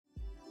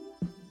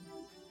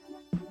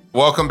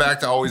Welcome back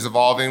to Always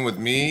Evolving with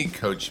me,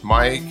 Coach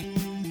Mike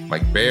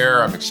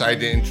Bear. I'm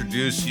excited to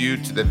introduce you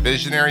to the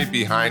visionary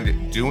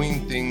behind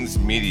Doing Things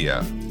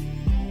Media.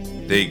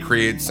 They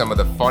create some of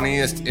the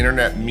funniest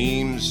internet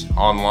memes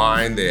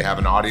online. They have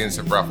an audience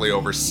of roughly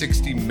over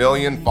 60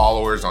 million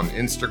followers on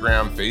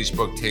Instagram,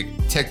 Facebook,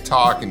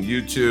 TikTok, and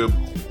YouTube.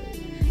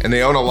 And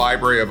they own a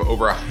library of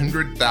over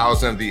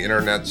 100,000 of the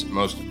internet's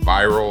most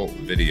viral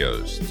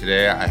videos.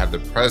 Today, I have the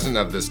president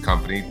of this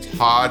company,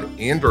 Todd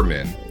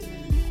Anderman,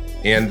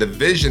 and the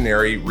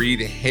visionary,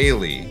 Reed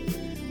Haley.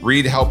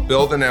 Reed helped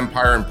build an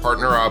empire and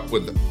partner up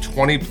with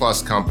 20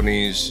 plus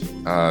companies.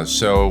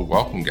 So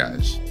welcome,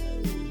 guys.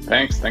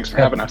 Thanks for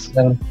having us.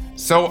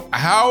 So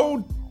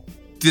how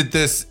did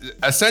this,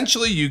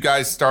 essentially you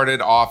guys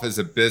started off as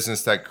a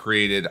business that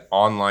created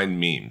online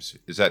memes.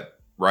 Is that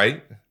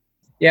right?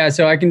 Yeah,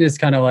 so I can just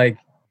kind of like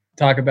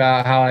talk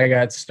about how I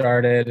got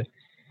started.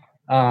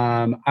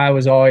 I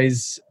was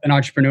always an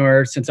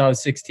entrepreneur since I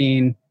was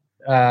 16.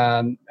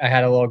 I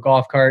had a little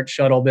golf cart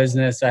shuttle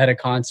business. I had a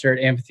concert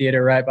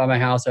amphitheater right by my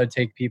house. I would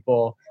take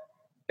people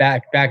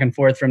back and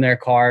forth from their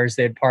cars.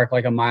 They'd park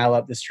like a mile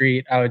up the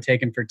street. I would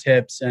take them for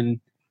tips and,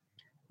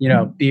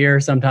 beer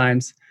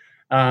sometimes.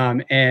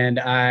 And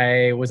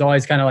I was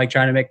always kind of like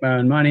trying to make my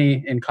own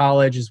money in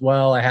college as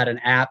well. I had an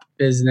app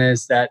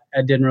business that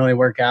didn't really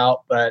work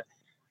out, but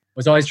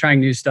was always trying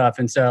new stuff.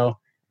 And so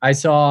I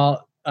saw,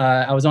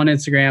 I was on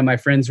Instagram. My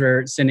friends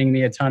were sending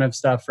me a ton of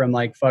stuff from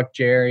like Fuck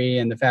Jerry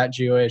and the Fat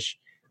Jewish.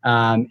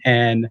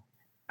 And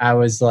I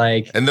was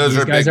like, and those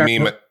are big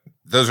meme.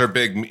 Those are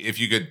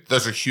big.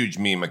 Those are huge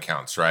meme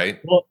accounts, right?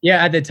 Well,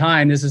 yeah, at the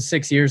time, this was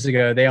 6 years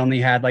ago, they only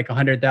had like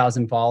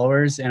 100,000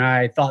 followers. And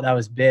I thought that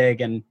was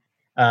big and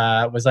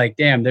was like,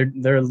 damn,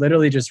 they're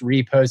literally just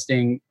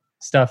reposting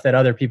stuff that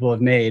other people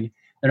have made.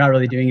 They're not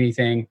really doing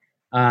anything.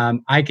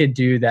 I could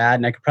do that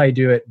and I could probably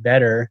do it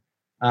better.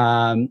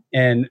 And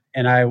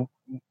I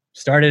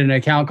started an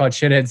account called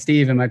Shithead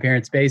Steve in my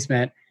parents'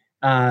 basement,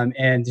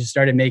 and just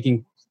started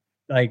making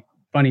like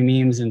funny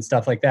memes and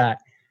stuff like that.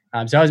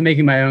 So I was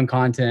making my own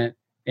content,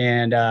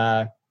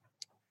 and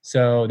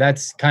so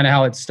that's kind of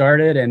how it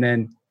started. And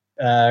then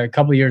a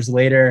couple of years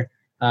later,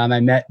 I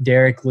met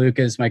Derek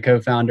Lucas, my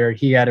co-founder.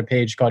 He had a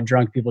page called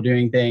Drunk People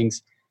Doing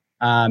Things,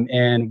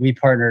 and we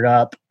partnered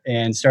up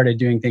and started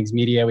Doing Things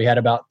Media. We had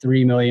about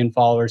 3 million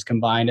followers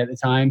combined at the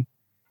time.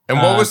 And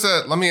what was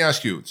let me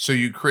ask you, so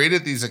you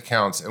created these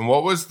accounts, and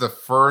what was the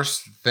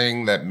first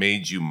thing that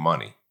made you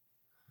money?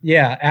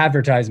 Yeah,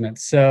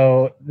 advertisements.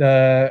 So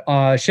the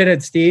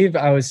Shithead Steve,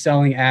 I was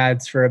selling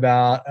ads for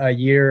about a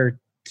year or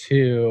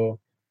two.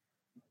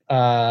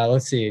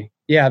 About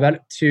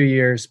 2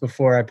 years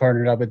before I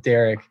partnered up with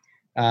Derek.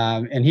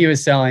 And he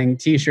was selling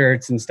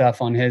t-shirts and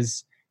stuff on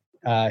his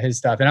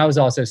stuff. And I was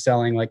also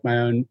selling like my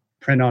own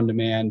print on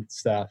demand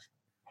stuff.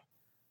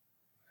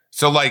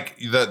 So like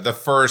the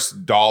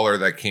first dollar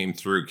that came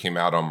through came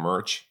out on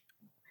merch?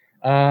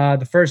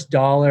 The first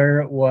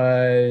dollar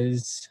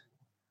was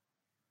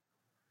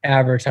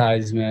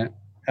advertisement.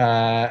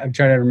 I'm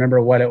trying to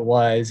remember what it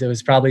was. It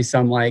was probably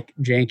some like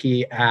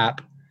janky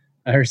app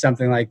or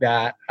something like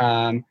that.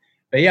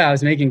 But yeah, I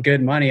was making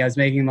good money. I was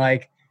making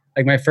like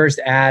my first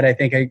ad, I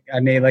think I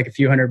made like a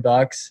few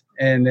 $100,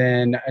 and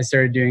then I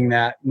started doing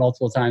that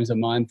multiple times a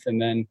month,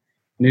 and then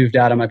moved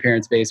out of my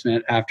parents'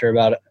 basement after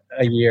about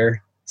a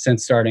year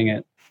since starting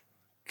it.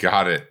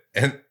 Got it.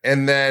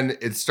 And then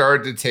it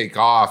started to take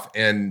off,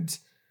 and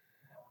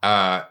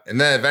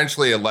then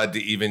eventually it led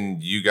to even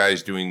you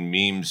guys doing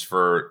memes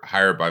for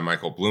Hired by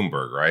Michael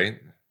Bloomberg, right?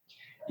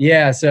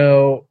 Yeah.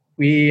 So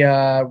we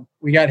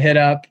got hit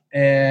up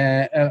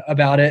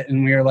about it,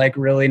 and we were like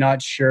really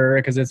not sure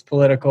because it's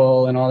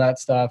political and all that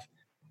stuff.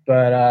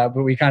 But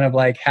we kind of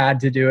like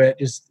had to do it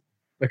just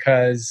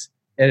because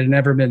it had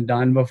never been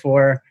done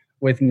before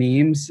with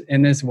memes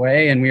in this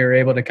way, and we were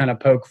able to kind of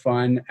poke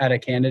fun at a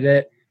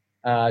candidate.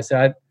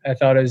 So I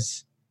thought it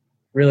was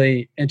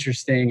really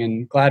interesting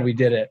and glad we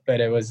did it, but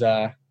it was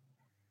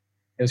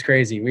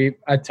crazy.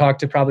 I talked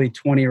to probably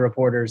 20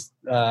 reporters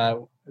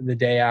the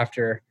day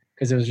after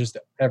because it was just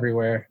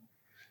everywhere.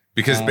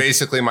 Because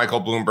basically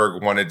Michael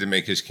Bloomberg wanted to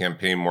make his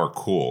campaign more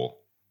cool,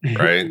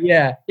 right?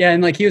 Yeah.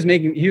 And like he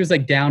was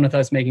like down with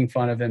us making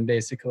fun of him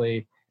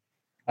basically,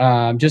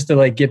 just to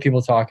like get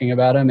people talking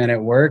about him. And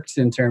it worked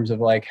in terms of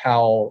like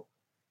how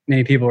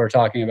many people were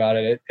talking about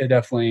it. It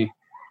definitely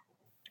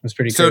was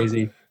pretty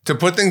crazy. To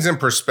put things in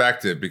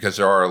perspective, because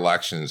there are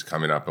elections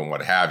coming up and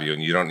what have you,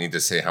 and you don't need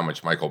to say how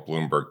much Michael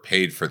Bloomberg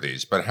paid for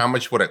these, but how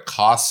much would it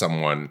cost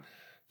someone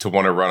to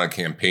want to run a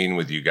campaign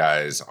with you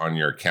guys on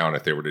your account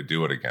if they were to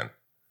do it again?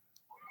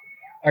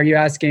 Are you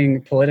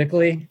asking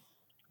politically?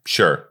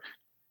 Sure.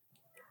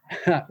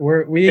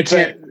 we can't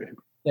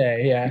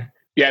say, yeah.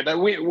 Yeah,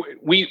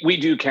 we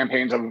do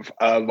campaigns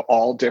of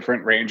all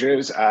different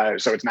ranges.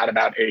 So it's not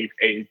about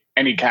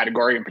any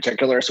category in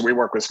particular. So we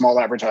work with small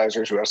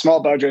advertisers who have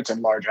small budgets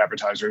and large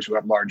advertisers who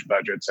have large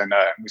budgets, and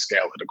we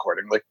scale it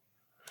accordingly.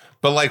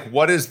 But like,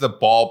 what is the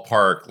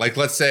ballpark? Like,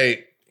 let's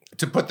say,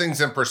 to put things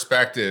in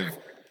perspective,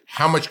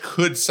 how much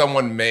could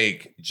someone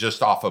make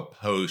just off a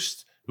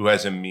post who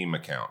has a meme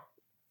account?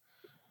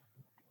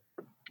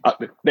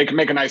 They can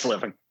make a nice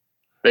living.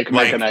 They can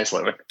make a nice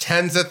living.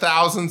 Tens of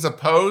thousands a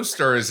post,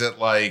 or is it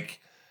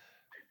like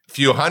a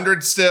few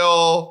hundred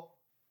still?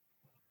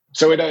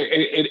 So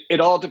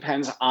it all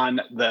depends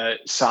on the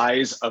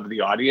size of the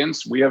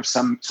audience. We have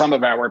some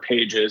of our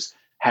pages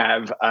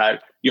have a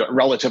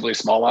relatively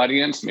small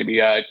audience, maybe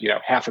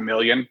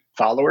 500,000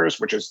 followers,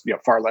 which is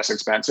far less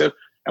expensive.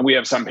 And we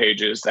have some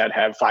pages that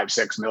have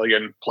 5-6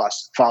 million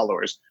plus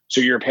followers.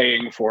 So you're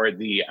paying for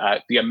the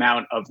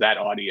amount of that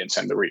audience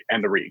and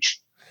the reach.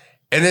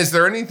 And is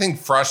there anything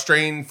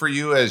frustrating for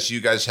you as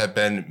you guys have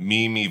been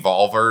meme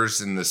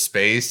evolvers in the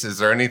space? Is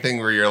there anything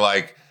where you're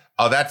like,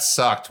 oh, that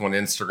sucked when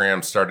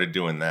Instagram started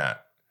doing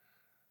that?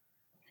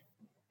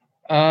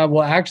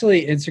 Well,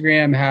 actually,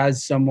 Instagram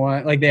has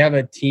someone, like they have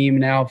a team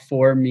now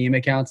for meme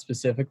accounts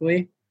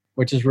specifically,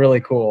 which is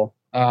really cool.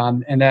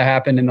 And that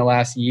happened in the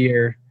last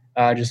year,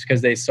 just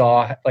because they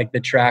saw like the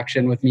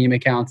traction with meme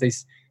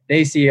accounts.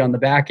 They see on the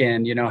back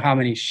end, how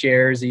many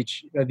shares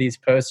each of these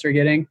posts are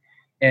getting.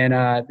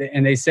 And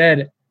they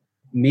said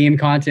meme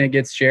content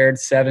gets shared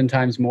 7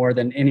 times more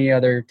than any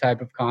other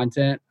type of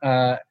content.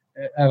 I'll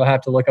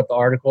have to look up the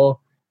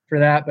article for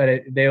that,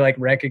 but they like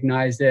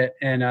recognized it.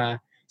 And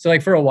so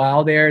like for a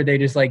while there, they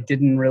just like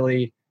didn't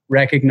really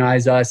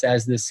recognize us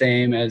as the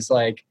same as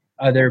like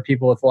other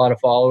people with a lot of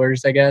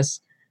followers, I guess.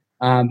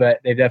 But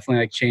they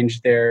definitely like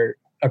changed their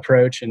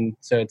approach. And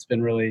so it's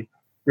been really,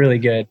 really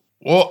good.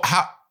 Well,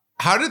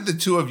 how did the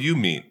two of you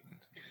meet?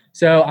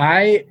 So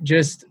I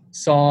just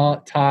saw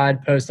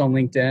Todd post on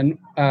LinkedIn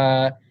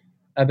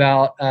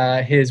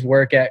about his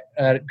work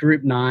at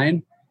Group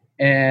 9.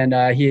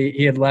 And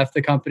he had left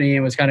the company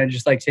and was kind of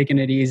just like taking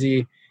it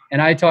easy.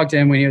 And I talked to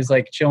him when he was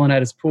like chilling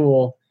at his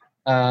pool,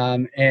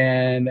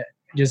 and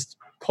just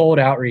cold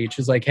outreach.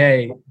 Was like,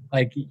 hey,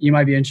 like you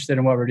might be interested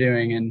in what we're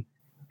doing,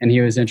 and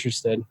he was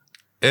interested.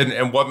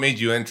 And what made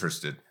you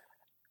interested?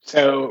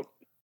 So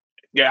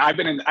yeah, I've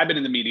been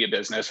in the media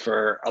business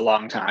for a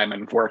long time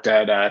and worked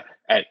at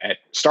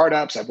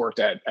startups. I've worked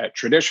at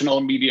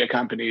traditional media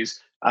companies.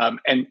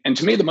 And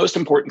to me, the most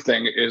important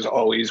thing is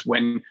always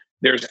when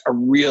there's a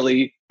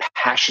really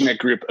passionate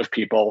group of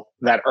people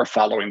that are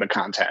following the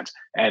content.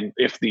 And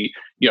if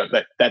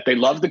that they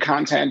love the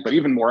content, but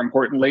even more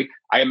importantly,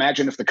 I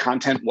imagine if the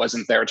content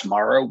wasn't there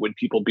tomorrow, would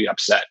people be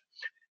upset?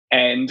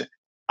 And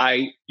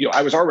I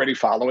was already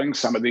following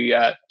some of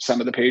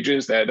the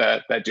pages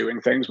that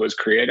Doing Things was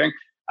creating.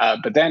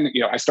 But then,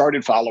 I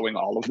started following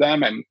all of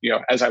them. And,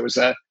 as I was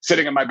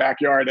sitting in my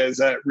backyard,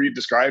 as Reed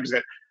describes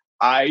it,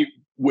 I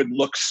would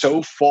look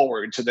so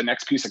forward to the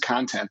next piece of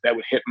content that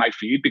would hit my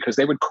feed because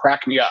they would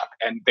crack me up.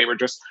 And they were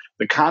just,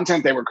 the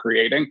content they were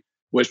creating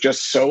was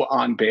just so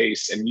on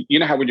base. And you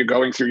know how when you're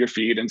going through your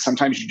feed and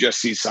sometimes you just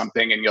see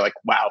something and you're like,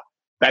 wow,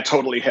 that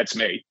totally hits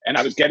me. And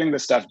I was getting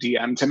this stuff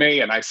DM'd to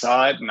me and I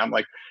saw it and I'm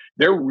like,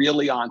 they're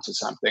really onto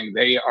something.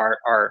 They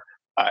are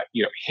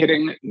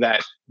hitting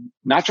that,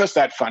 not just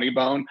that funny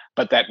bone,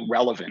 but that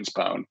relevance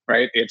bone,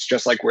 right? It's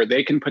just like where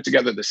they can put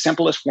together the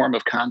simplest form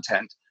of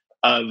content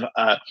of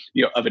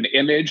an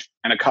image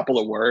and a couple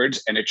of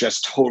words, and it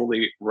just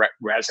totally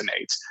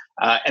resonates.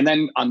 And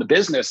then on the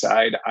business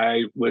side,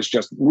 I was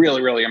just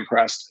really, really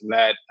impressed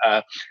that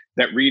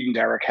Reed and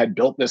Derek had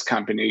built this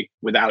company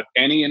without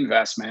any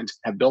investment,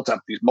 have built up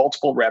these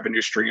multiple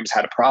revenue streams,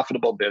 had a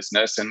profitable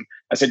business, and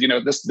I said,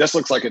 this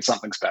looks like it's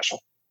something special.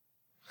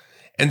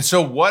 And so,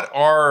 what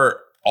are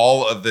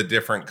all of the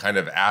different kind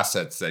of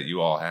assets that you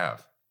all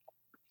have?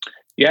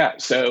 Yeah.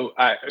 So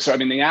I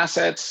mean, the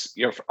assets,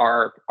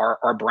 are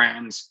our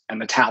brands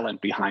and the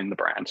talent behind the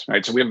brands,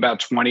 right? So we have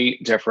about 20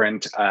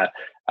 different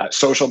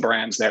social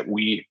brands that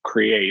we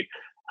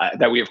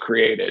have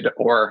created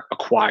or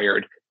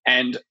acquired.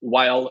 And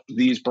while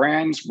these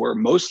brands were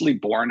mostly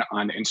born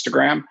on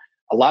Instagram,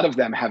 a lot of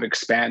them have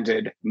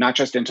expanded not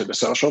just into the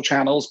social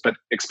channels, but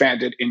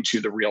expanded into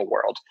the real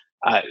world.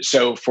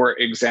 So, for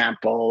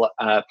example,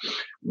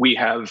 we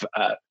have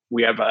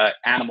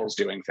Animals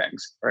Doing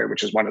Things, right,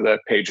 which is one of the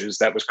pages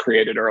that was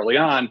created early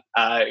on.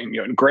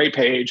 And Gray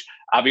Page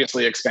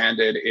obviously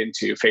expanded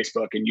into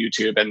Facebook and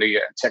YouTube and the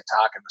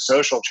TikTok and the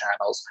social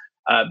channels.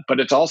 But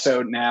it's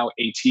also now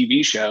a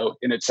TV show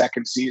in its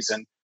second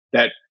season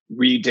that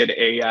we did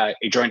a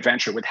joint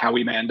venture with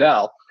Howie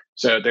Mandel.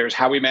 So there's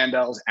Howie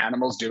Mandel's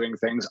Animals Doing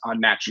Things on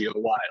Nat Geo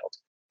Wild.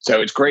 So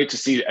it's great to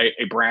see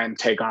a brand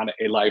take on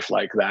a life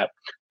like that.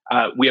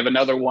 We have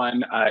another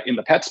one in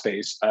the pet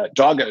space,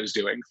 Doggos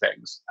Doing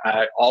Things.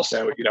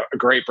 Also, a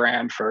great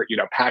brand for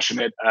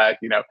passionate,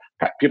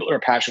 people who are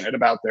passionate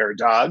about their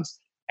dogs.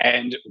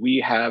 And we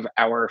have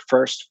our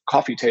first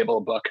coffee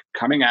table book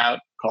coming out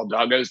called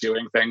Doggos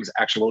Doing Things,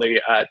 actually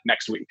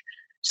next week.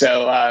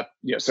 So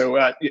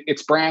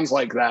it's brands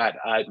like that.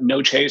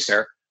 No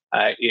Chaser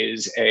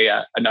is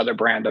another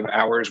brand of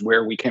ours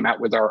where we came out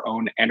with our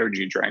own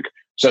energy drink.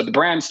 So the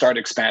brands start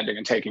expanding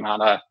and taking on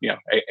a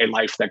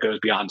life that goes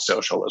beyond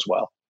social as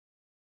well.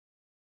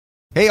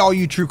 Hey, all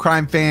you true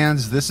crime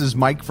fans, this is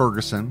Mike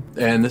Ferguson.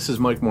 And this is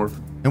Mike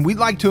Morphin. And we'd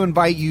like to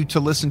invite you to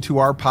listen to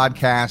our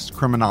podcast,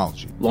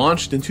 Criminology.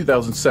 Launched in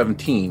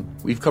 2017,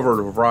 we've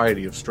covered a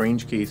variety of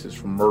strange cases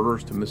from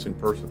murders to missing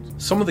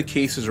persons. Some of the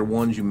cases are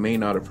ones you may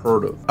not have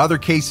heard of. Other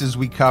cases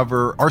we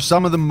cover are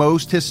some of the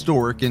most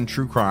historic in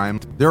true crime.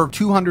 There are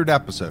 200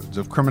 episodes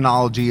of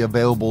Criminology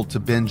available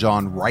to binge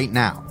on right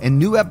now, and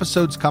new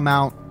episodes come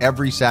out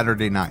every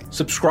Saturday night.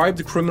 Subscribe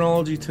to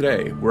Criminology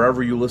today,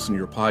 wherever you listen to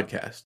your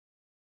podcast.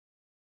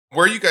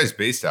 Where are you guys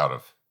based out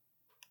of?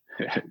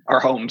 Our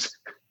homes.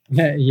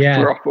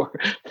 Yeah.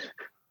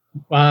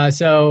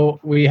 So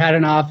we had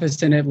an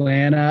office in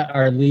Atlanta.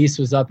 Our lease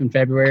was up in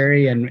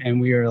February, and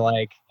we were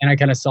like, and I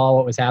kind of saw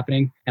what was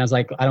happening. And I was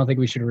like, I don't think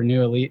we should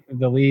renew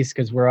the lease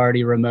because we're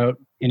already remote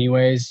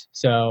anyways.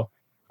 So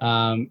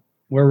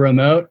we're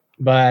remote,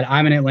 but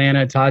I'm in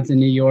Atlanta. Todd's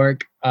in New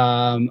York.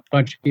 A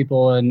bunch of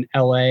people in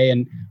LA,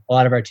 and a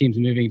lot of our team's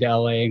moving to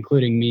LA,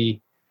 including me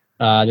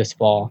this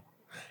fall.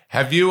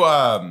 Have you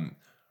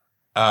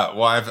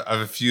well, I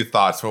have a few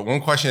thoughts, but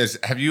one question is,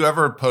 have you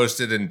ever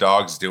posted in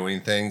Dogs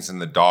Doing Things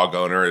and the dog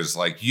owner is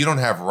like, you don't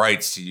have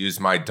rights to use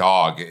my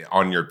dog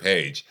on your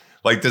page?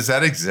 Like, does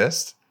that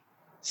exist?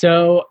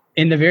 So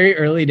in the very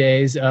early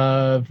days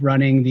of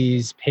running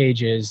these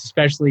pages,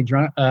 especially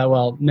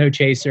No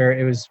Chaser,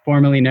 it was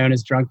formerly known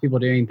as Drunk People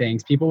Doing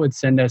Things. People would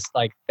send us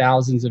like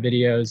thousands of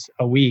videos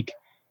a week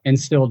and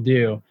still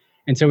do.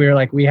 And so we were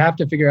like, we have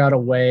to figure out a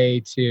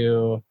way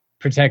to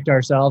protect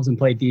ourselves and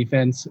play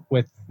defense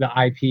with the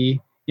IP,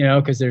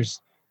 because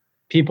there's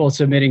people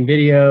submitting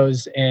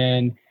videos,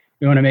 and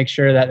we want to make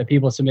sure that the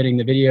people submitting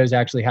the videos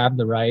actually have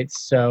the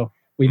rights. So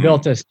we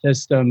built a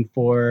system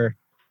for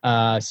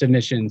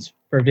submissions,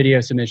 for video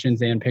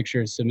submissions and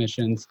picture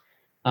submissions.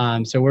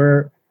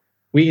 So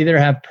we either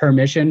have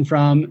permission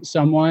from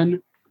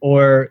someone,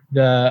 or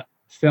the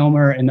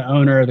filmer and the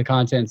owner of the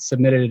content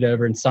submitted it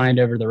over and signed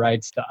over the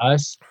rights to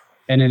us.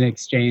 And in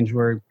exchange,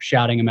 we're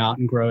shouting them out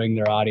and growing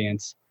their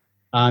audience.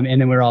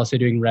 And then we're also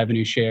doing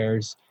revenue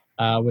shares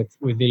with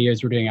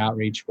videos we're doing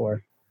outreach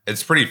for.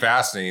 It's pretty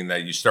fascinating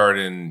that you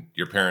started in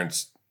your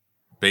parents'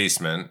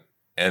 basement,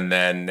 and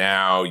then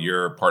now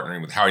you're partnering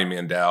with Howie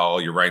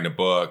Mandel. You're writing a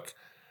book,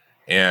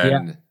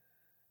 and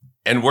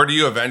where do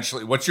you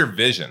eventually? What's your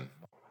vision?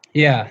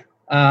 Yeah,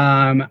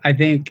 I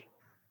think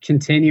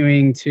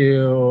continuing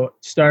to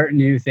start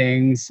new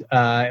things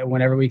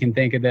whenever we can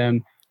think of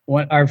them.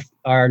 What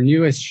our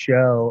newest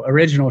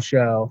original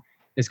show,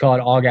 is called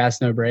All Gas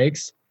No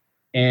Brakes.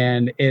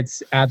 And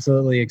it's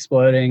absolutely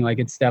exploding. Like,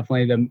 it's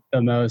definitely the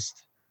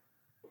most,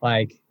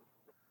 like,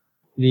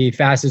 the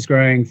fastest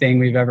growing thing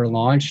we've ever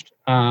launched.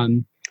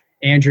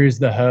 Andrew's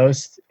the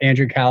host,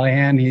 Andrew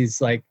Callahan.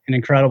 He's like an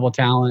incredible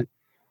talent.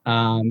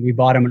 We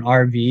bought him an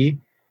RV,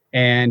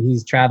 and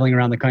he's traveling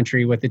around the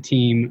country with the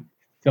team,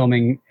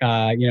 filming,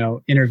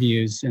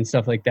 interviews and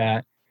stuff like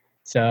that.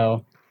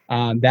 So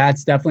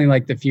that's definitely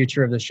like the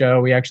future of the show.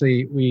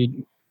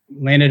 We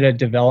landed a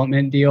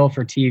development deal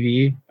for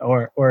TV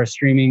or a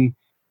streaming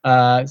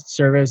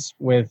service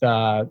with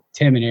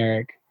Tim and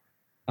Eric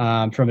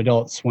from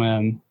Adult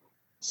Swim.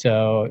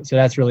 So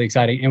that's really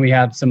exciting. And we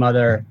have some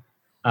other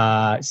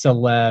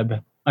another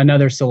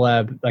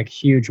celeb, like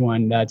huge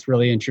one that's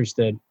really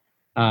interested.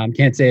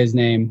 Can't say his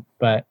name,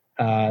 but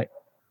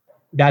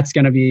that's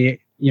going to be,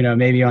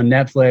 maybe on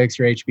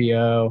Netflix or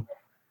HBO.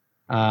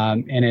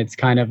 And it's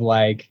kind of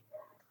like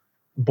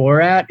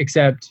Borat,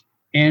 except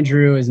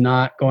Andrew is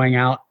not going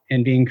out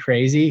and being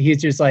crazy.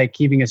 He's just like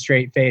keeping a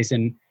straight face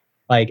and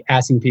like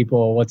asking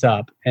people what's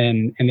up,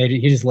 and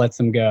he just lets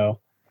them go,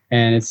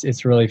 and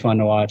it's really fun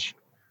to watch.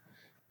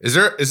 Is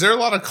there a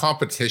lot of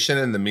competition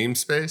in the meme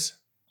space?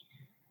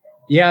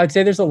 Yeah, I'd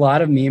say there's a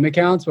lot of meme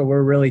accounts, but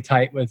we're really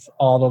tight with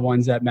all the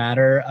ones that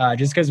matter,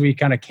 just because we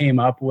kind of came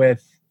up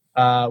with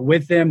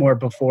them or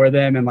before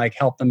them and like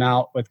helped them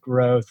out with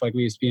growth. Like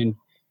we used to be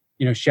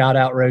in, shout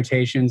out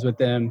rotations with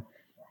them.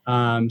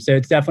 So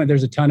it's definitely,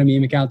 there's a ton of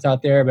meme accounts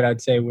out there, but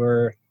I'd say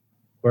we're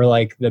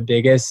like the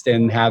biggest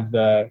and have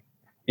the,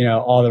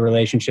 all the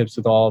relationships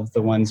with all of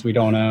the ones we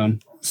don't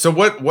own. So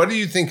what do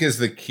you think is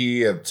the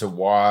key to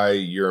why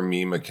your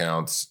meme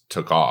accounts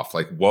took off?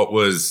 Like, what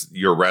was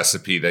your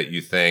recipe that you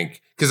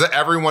think? Because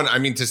everyone,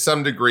 to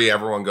some degree,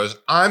 everyone goes,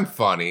 I'm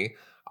funny.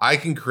 I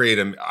can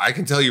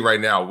tell you right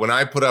now, when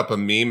I put up a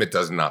meme, it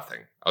does nothing.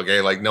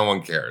 Okay. Like, no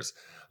one cares.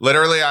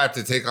 Literally, I have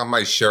to take off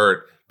my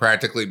shirt,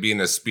 practically be in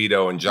a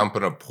Speedo and jump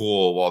in a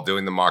pool while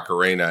doing the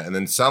Macarena. And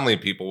then suddenly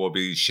people will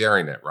be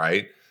sharing it.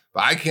 Right.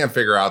 But I can't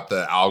figure out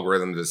the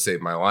algorithm to save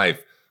my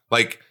life.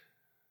 Like,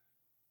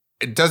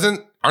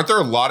 aren't there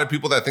a lot of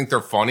people that think they're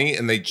funny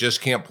and they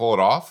just can't pull it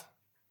off?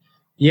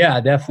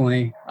 Yeah,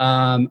 definitely.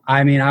 I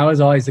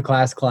was always the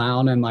class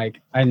clown, and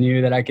like, I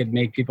knew that I could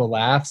make people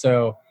laugh.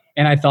 So,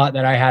 and I thought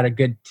that I had a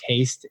good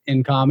taste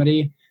in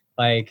comedy.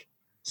 Like,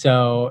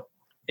 so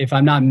if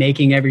I'm not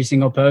making every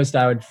single post,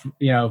 I would,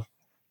 if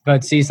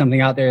I'd see something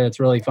out there that's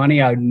really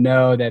funny, I would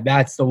know that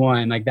that's the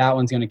one, like that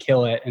one's going to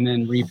kill it, and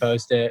then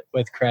repost it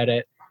with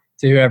credit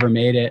to whoever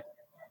made it.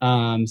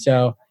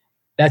 So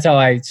that's how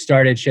I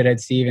started Shithead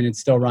Steve, and it's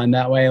still run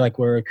that way. Like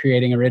we're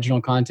creating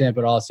original content,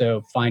 but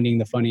also finding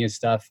the funniest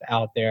stuff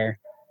out there.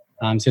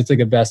 So it's like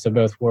a best of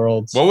both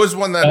worlds. What was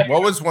one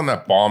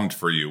that bombed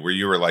for you where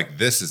you were like,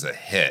 this is a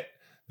hit?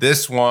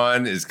 This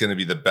one is going to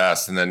be the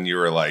best. And then you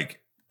were like,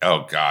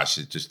 oh gosh,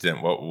 it just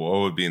didn't. What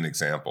would be an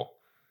example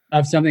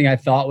of something I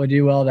thought would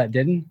do well that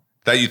didn't?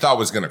 That you thought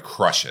was going to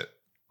crush it?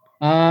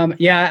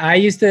 Yeah, I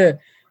used to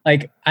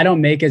I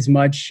don't make as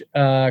much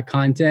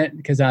content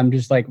because I'm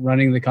just like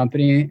running the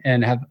company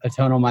and have a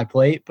ton on my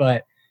plate.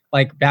 But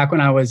like back when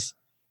it was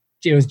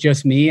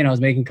just me and I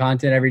was making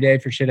content every day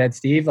for Shithead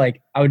Steve,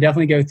 like I would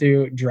definitely go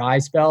through dry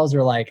spells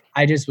or like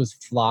I just was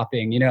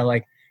flopping,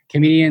 like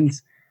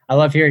comedians. I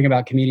love hearing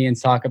about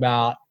comedians talk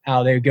about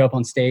how they would go up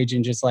on stage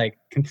and just like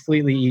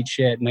completely eat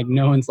shit and like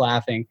no one's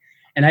laughing.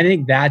 And I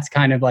think that's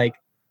kind of like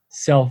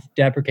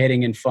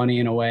self-deprecating and funny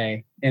in a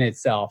way in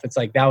itself. It's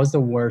like, that was the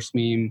worst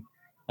meme.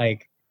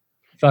 Like,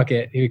 fuck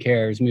it. Who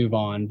cares? Move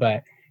on.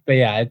 But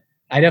yeah,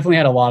 I definitely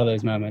had a lot of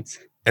those moments.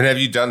 And have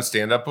you done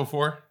stand-up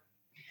before?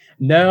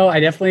 No, I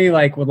definitely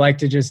like would like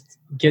to just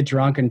get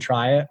drunk and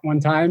try it one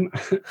time,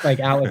 like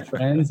out with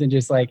friends and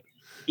just like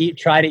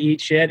try to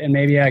eat shit and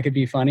maybe I could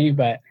be funny,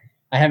 but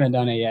I haven't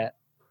done it yet.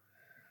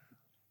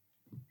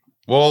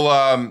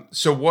 Well,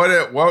 so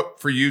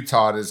what for you,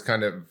 Todd, is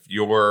kind of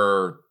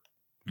your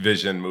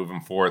vision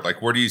moving forward?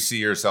 Like, where do you see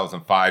yourselves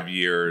in 5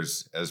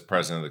 years as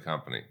president of the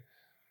company?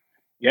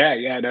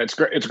 Yeah, no, it's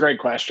great. It's a great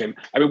question.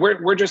 I mean,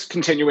 we're just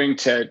continuing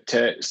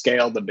to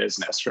scale the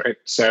business, right?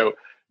 So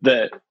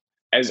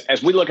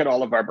as we look at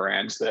all of our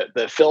brands,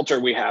 the filter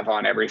we have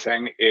on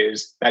everything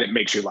is that it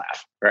makes you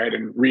laugh, right?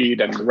 And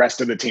Reed and the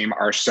rest of the team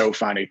are so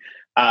funny.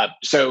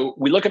 So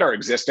we look at our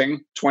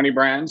existing 20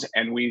 brands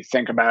and we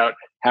think about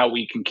how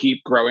we can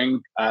keep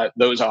growing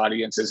those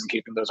audiences and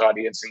keeping those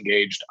audiences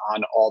engaged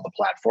on all the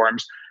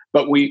platforms.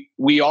 But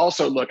we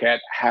also look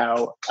at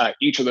how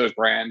each of those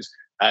brands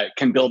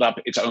can build up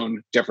its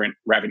own different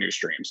revenue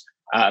streams.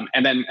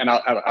 And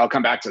I'll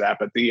come back to that.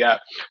 But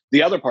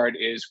the other part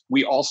is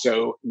we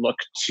also look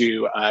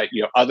to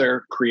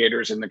other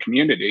creators in the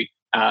community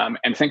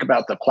and think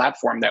about the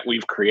platform that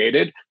we've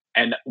created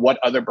and what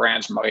other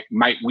brands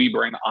might we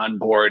bring on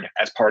board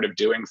as part of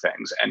doing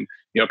things. And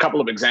a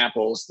couple of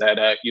examples that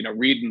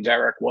Reed and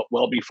Derek,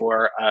 well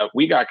before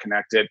we got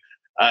connected,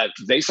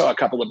 they saw a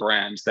couple of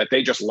brands that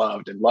they just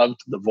loved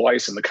the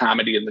voice and the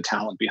comedy and the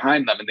talent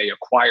behind them, and they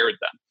acquired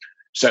them.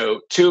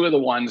 So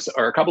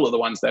a couple of the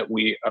ones that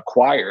we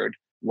acquired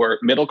were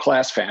Middle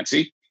Class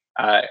Fancy,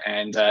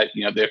 and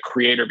the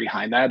creator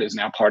behind that is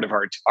now part of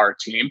our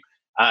team,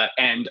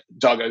 and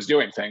Doggo's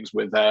Doing Things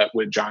with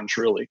John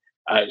Truly.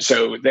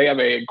 So they have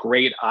a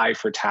great eye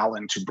for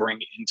talent to bring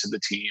into the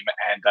team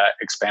and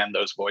expand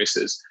those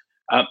voices.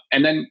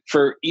 And then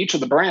for each of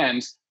the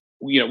brands,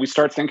 we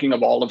start thinking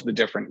of all of the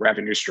different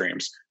revenue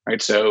streams,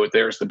 right? So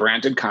there's the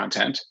branded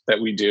content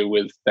that we do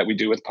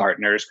with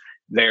partners.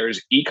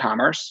 There's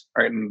e-commerce,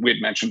 right? And we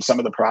had mentioned some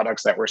of the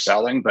products that we're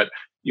selling, but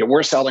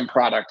we're selling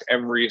product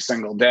every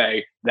single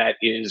day that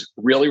is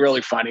really,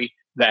 really funny,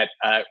 that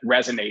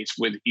resonates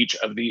with each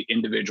of the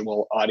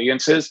individual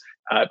audiences.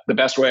 The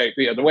best way,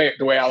 the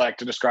way I like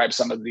to describe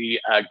some of the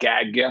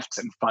gag gifts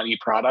and funny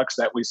products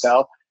that we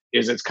sell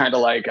is it's kind of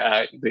like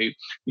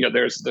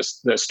there's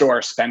the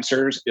store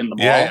Spencer's in the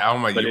mall. Yeah, oh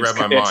my, you read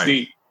my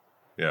mind.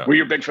 Yeah. Were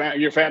you a big fan?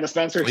 You're a fan of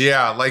Spencer's?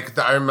 Yeah, like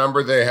I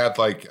remember they had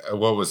like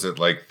what was it,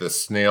 like the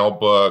snail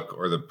book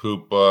or the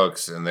poop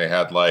books, and they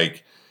had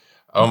like,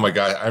 oh my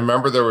god, I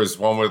remember there was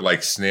one with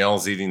like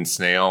snails eating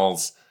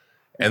snails,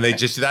 and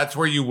that's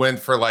where you went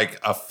for like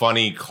a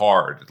funny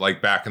card,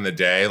 like back in the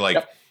day, like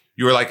yep.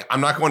 You were like, I'm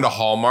not going to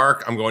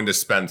Hallmark, I'm going to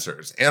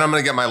Spencer's, and I'm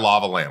going to get my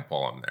lava lamp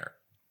while I'm there.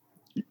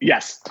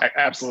 Yes,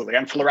 absolutely,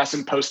 and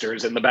fluorescent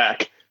posters in the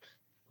back.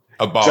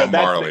 Bob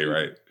Marley,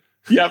 right?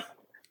 Yep.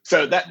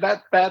 So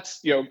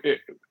that's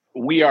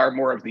we are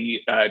more of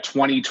the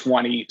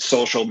 2020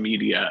 social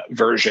media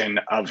version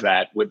of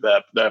that with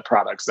the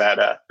products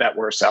that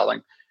we're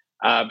selling,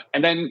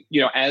 and then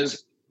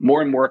as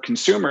more and more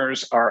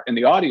consumers are in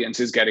the audience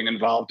is getting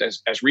involved,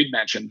 as Reed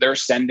mentioned, they're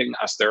sending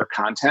us their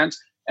content,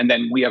 and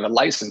then we have a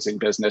licensing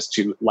business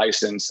to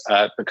license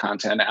the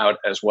content out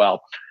as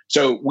well.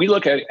 So we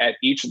look at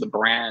each of the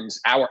brands,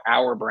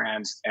 our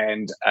brands,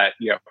 and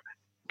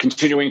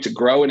continuing to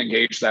grow and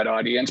engage that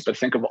audience, but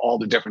think of all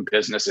the different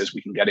businesses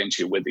we can get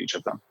into with each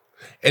of them.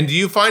 And do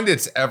you find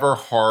it's ever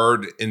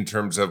hard in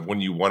terms of when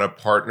you want to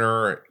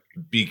partner,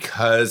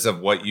 because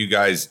of what you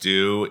guys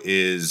do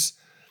is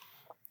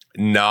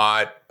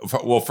not,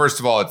 well, first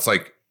of all, it's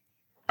like,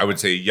 I would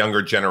say a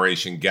younger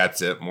generation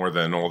gets it more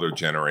than an older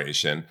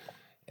generation,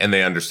 and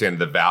they understand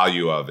the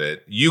value of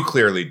it. You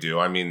clearly do.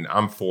 I mean,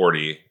 I'm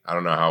 40. I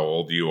don't know how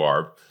old you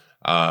are.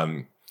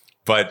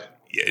 But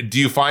do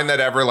you find that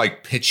ever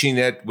like pitching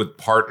it with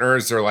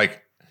partners or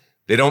like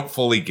they don't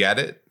fully get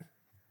it?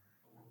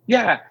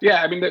 Yeah.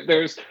 I mean,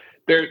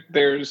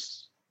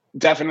 there's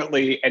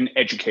definitely an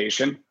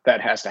education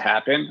that has to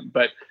happen.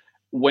 But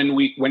when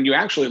you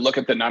actually look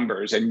at the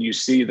numbers and you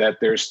see that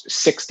there's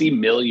 60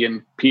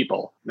 million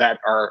people that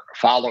are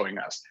following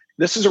us,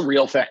 this is a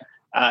real thing.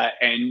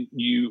 And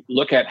you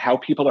look at how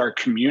people are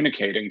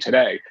communicating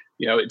today.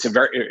 It's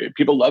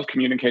people love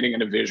communicating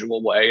in a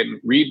visual way. And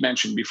Reed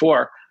mentioned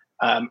before,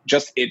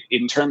 just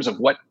in terms of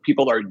what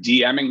people are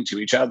DMing to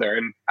each other.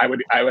 And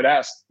I would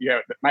ask,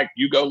 Mike,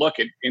 you go look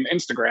in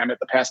Instagram at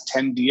the past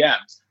 10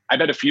 DMs. I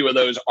bet a few of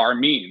those are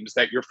memes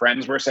that your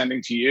friends were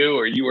sending to you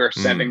or you were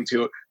sending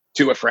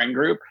to a friend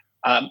group.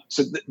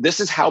 So this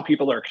is how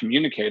people are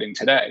communicating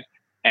today.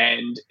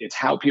 And it's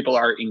how people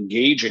are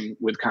engaging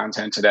with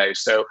content today.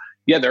 So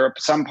yeah, there are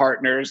some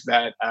partners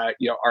that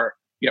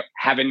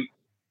haven't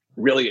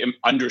really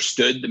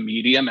understood the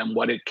medium and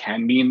what it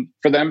can mean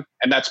for them,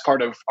 and that's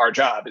part of our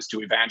job, is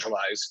to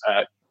evangelize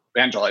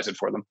it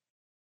for them.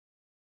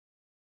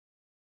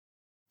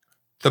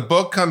 The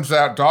book comes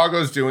out.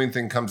 Doggo's Doing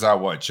Thing comes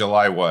out what?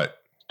 July what?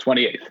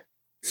 28th.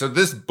 So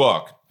this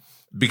book,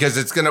 because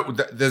it's gonna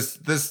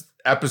this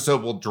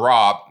episode will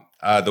drop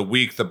the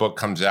week the book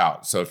comes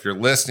out. So if you're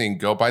listening,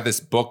 go buy this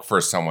book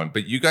for someone.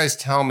 But you guys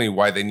tell me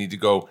why they need to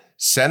go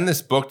send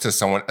this book to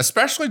someone,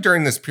 especially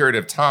during this period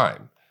of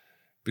time,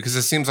 because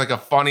it seems like a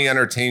funny,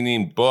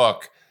 entertaining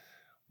book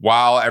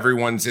while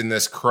everyone's in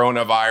this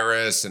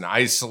coronavirus and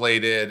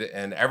isolated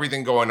and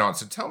everything going on.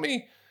 So tell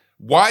me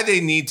why they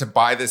need to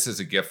buy this as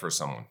a gift for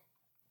someone.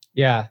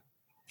 Yeah.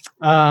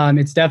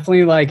 It's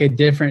definitely like a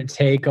different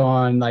take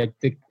on like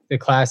the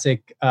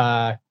classic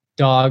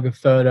dog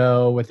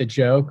photo with a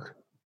joke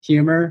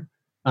humor.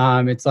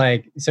 It's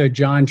like, so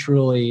John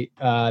Truly,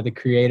 the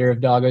creator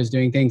of Doggo's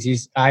Doing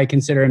Things, I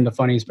consider him the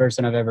funniest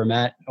person I've ever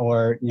met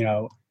or,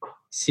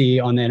 see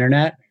on the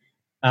internet.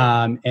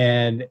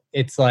 And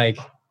it's like,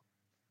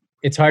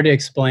 it's hard to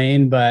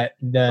explain, but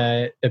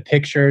the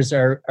pictures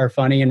are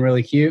funny and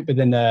really cute, but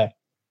then the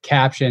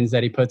captions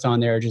that he puts on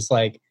there are just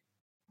like,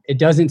 it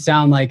doesn't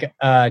sound like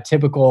a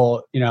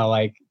typical,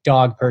 like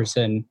dog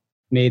person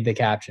made the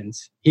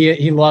captions.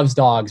 He loves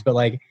dogs, but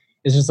like,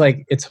 it's just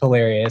like, it's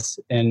hilarious.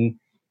 And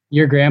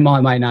your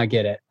grandma might not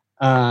get it.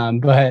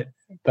 But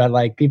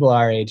like people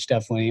our age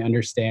definitely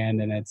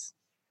understand. And it's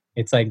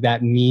like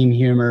that meme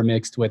humor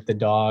mixed with the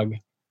dog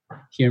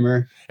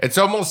humor. It's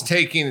almost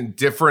taking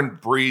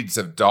different breeds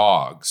of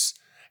dogs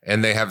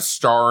and they have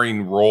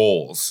starring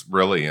roles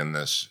really in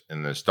this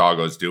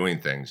Doggo's Doing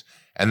Things.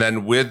 And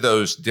then with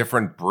those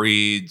different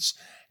breeds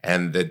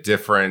and the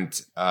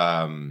different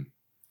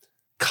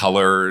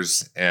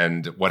colors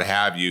and what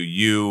have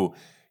you,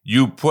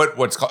 you put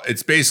what's called,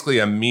 it's basically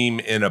a meme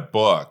in a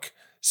book.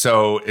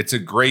 So it's a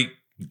great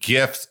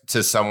gift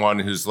to someone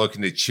who's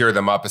looking to cheer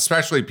them up,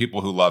 especially people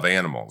who love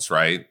animals,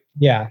 right?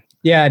 Yeah.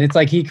 Yeah. And it's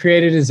like he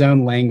created his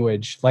own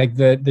language, like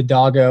the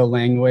doggo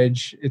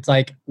language. It's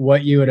like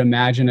what you would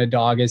imagine a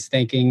dog is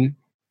thinking,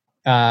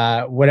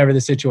 whatever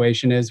the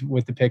situation is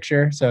with the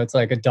picture. So it's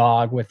like a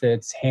dog with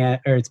its hand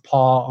or its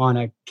paw on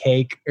a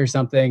cake or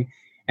something.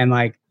 And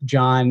like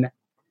John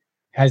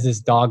has this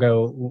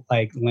doggo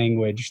like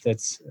language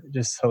that's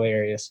just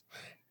hilarious.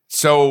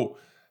 So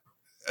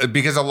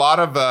because a lot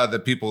of the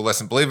people who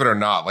listen, believe it or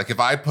not, like if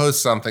I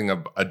post something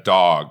of a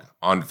dog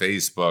on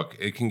Facebook,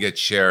 it can get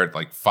shared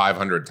like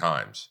 500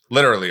 times,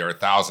 literally, or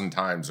 1,000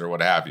 times or what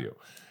have you.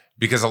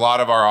 Because a lot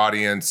of our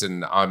audience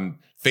and on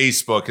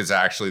Facebook is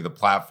actually the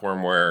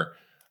platform where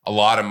a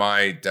lot of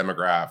my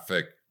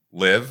demographic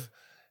live.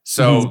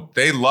 So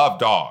they love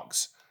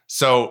dogs.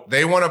 So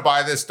they want to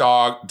buy this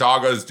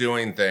Doggo's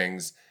Doing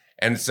Things.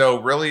 And so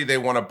really they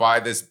want to buy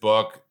this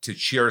book to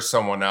cheer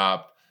someone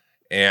up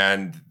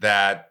and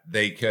that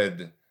they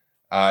could,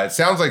 it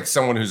sounds like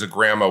someone who's a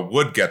grandma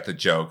would get the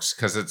jokes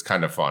because it's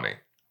kind of funny.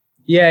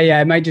 Yeah.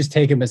 It might just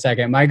take him a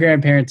second. My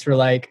grandparents were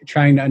like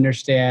trying to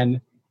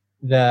understand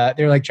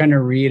they're like trying to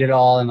read it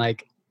all. And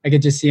like, I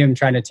could just see him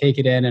trying to take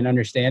it in and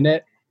understand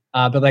it.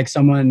 But like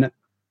someone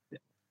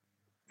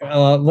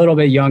a little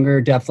bit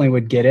younger definitely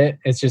would get it.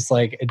 It's just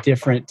like a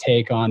different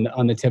take on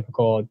the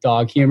typical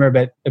dog humor,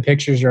 but the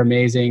pictures are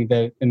amazing.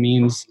 The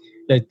memes,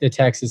 the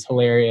text is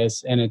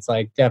hilarious. And it's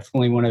like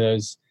definitely one of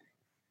those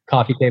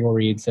coffee table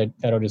reads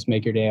that'll just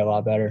make your day a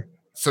lot better.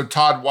 So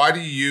Todd, why do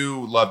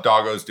you love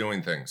Doggo's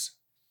Doing Things?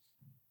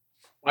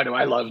 Why do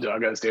I love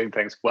Doggo's Doing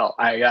Things? Well,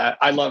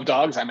 I love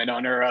dogs. I'm an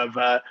owner of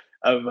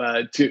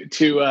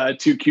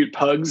two cute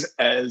pugs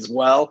as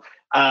well.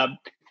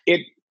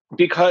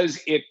 Because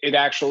it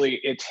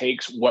actually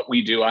takes what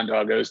we do on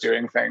Doggo's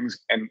Doing Things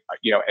and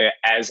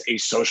as a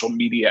social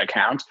media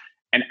account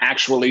and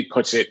actually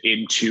puts it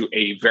into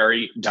a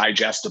very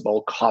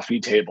digestible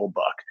coffee table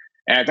book.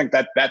 And I think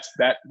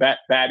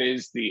that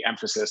is the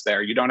emphasis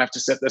there. You don't have to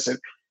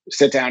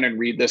sit down and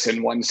read this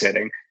in one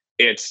sitting.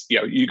 It's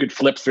you could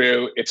flip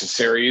through. It's a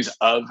series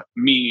of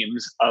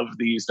memes of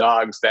these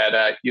dogs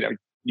that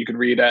you can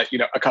read a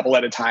couple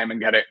at a time and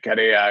get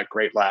a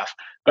great laugh.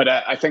 But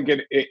I think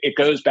it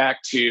goes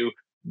back to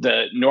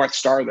the North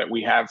Star that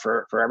we have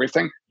for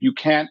everything. You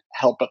can't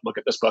help but look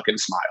at this book and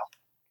smile,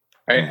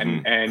 right?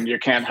 Mm-hmm. And you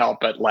can't help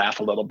but laugh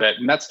a little bit.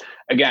 And that's,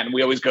 again,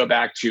 we always go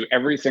back to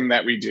everything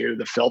that we do.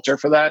 The filter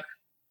for that,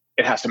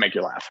 it has to make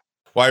you laugh.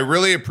 Well, I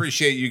really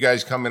appreciate you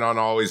guys coming on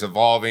Always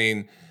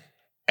Evolving,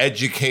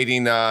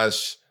 educating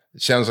us,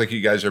 It sounds like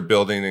you guys are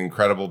building an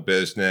incredible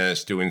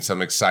business, doing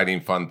some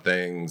exciting, fun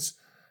things.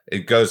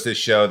 It goes to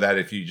show that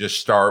if you just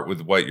start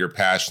with what you're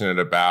passionate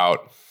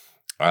about,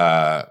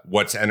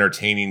 what's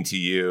entertaining to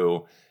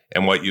you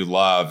and what you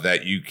love,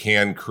 that you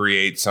can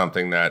create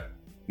something that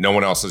no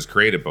one else has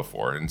created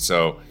before. And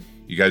so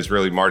you guys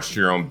really marched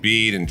your own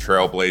beat and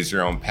trailblazed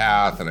your own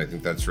path. And I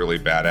think that's really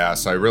badass.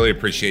 So I really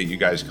appreciate you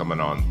guys coming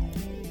on.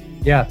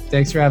 Yeah.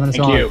 Thanks for having us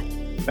on. Thank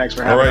you. Thanks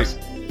for having us.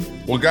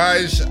 Well,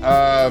 guys,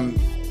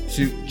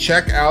 to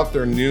check out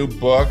their new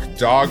book,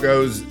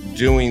 Doggos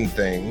Doing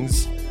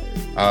Things,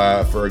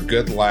 for a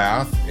good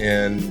laugh.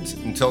 And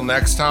until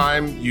next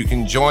time, you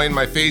can join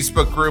my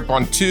Facebook group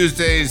on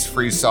Tuesdays,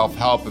 free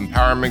self-help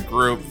empowerment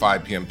group,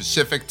 5 p.m.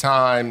 Pacific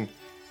time.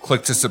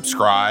 Click to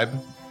subscribe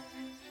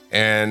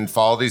and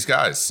follow these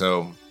guys.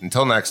 So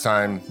until next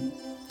time,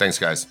 thanks,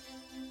 guys.